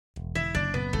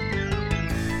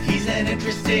He's an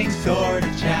interesting sort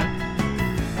of chap,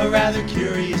 a rather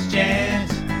curious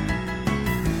gent.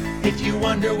 If you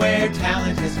wonder where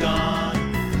talent has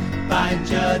gone, by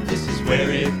Judd, this is where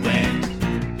it went.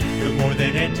 He'll more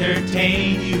than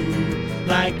entertain you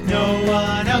like no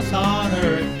one else on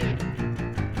earth.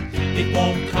 It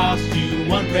won't cost you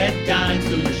one red dime,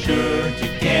 so you're sure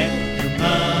to get your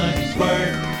money's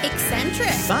worth. Eccentric.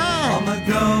 Fun. On the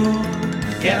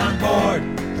go. Get on board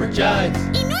for Judd's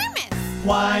Enormous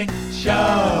Wine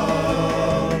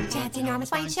Show. Judd's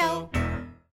Enormous Wine Show.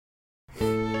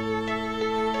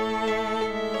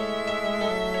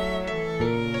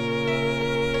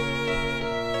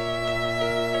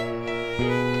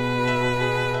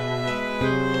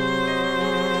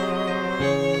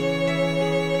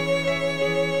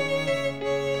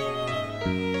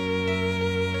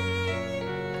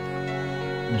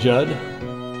 Judd,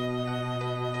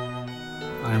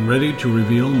 I'm ready to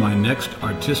reveal my next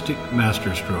artistic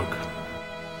masterstroke.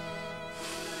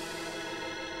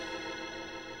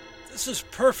 This is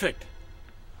perfect.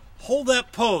 Hold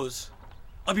that pose.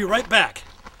 I'll be right back.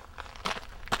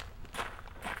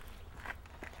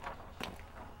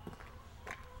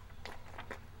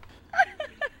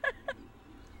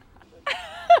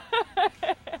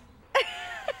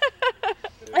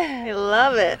 I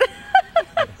love it.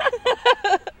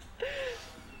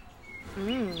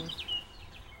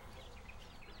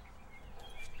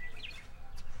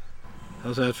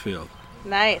 How's that feel?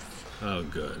 Nice. Oh,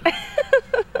 good.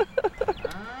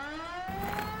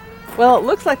 Well, it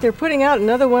looks like they're putting out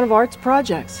another one of Art's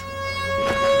projects.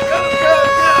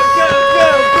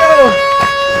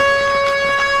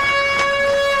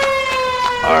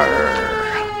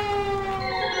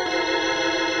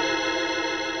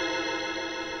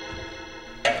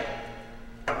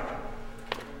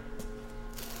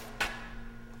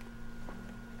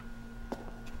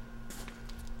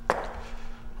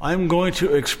 I'm going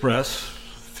to express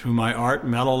through my art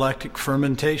malolactic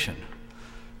fermentation,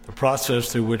 the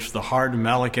process through which the hard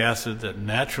malic acid that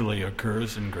naturally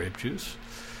occurs in grape juice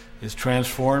is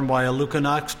transformed by a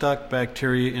Leuconostoc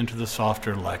bacteria into the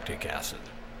softer lactic acid.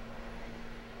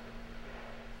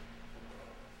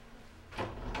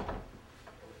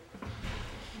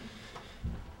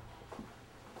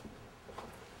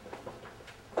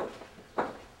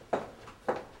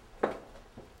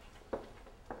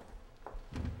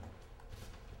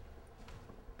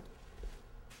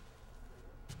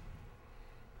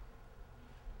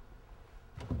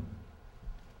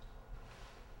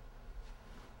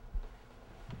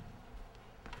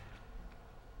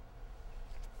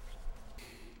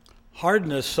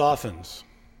 Hardness softens.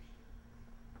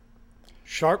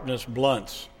 Sharpness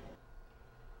blunts.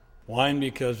 Wine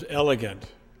becomes elegant,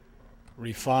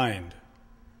 refined,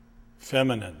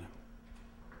 feminine.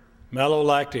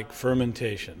 Malolactic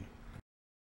fermentation.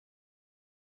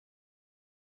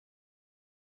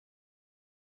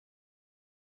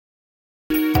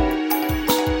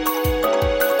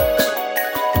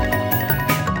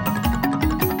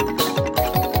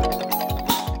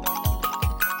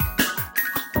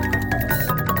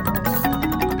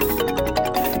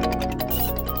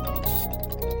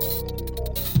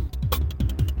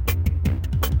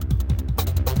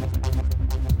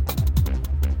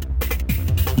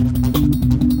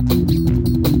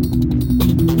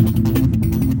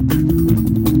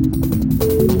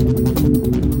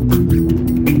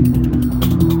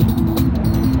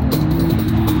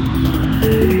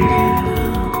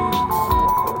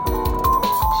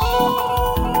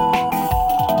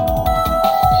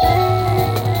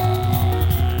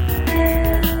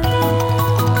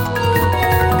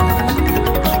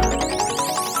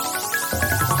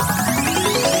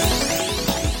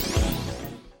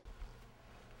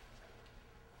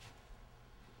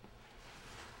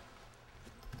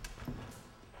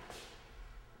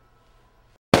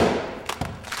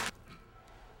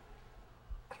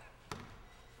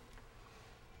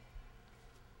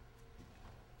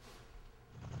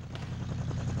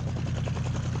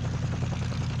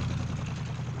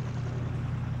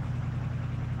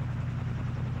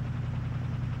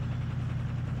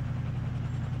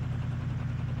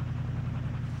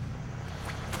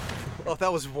 Oh,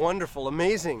 that was wonderful,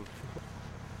 amazing,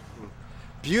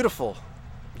 beautiful,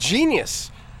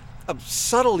 genius,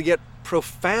 subtle yet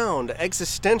profound,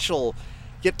 existential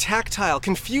yet tactile,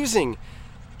 confusing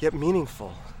yet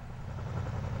meaningful.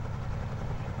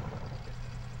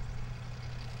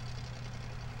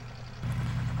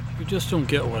 You just don't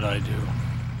get what I do.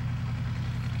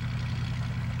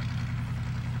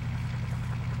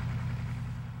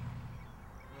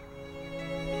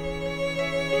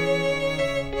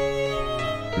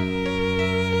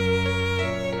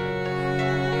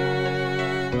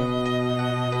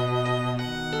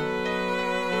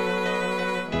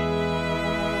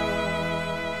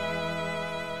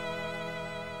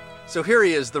 So here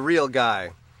he is, the real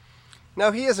guy.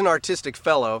 Now he is an artistic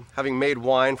fellow, having made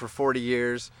wine for 40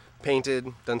 years,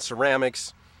 painted, done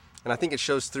ceramics, and I think it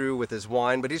shows through with his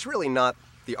wine, but he's really not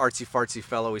the artsy-fartsy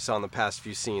fellow we saw in the past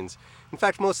few scenes. In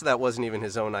fact, most of that wasn't even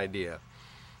his own idea.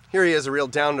 Here he is, a real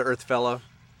down-to-earth fellow.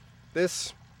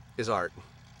 This is art.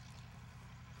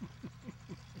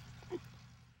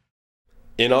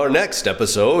 In our next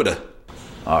episode...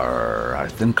 I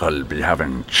think I'll be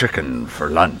having chicken for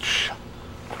lunch.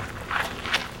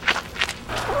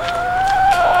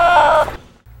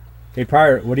 Hey,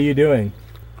 Pirate, what are you doing?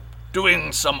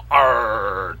 Doing some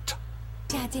art.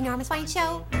 Dad's Enormous Wine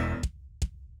Show.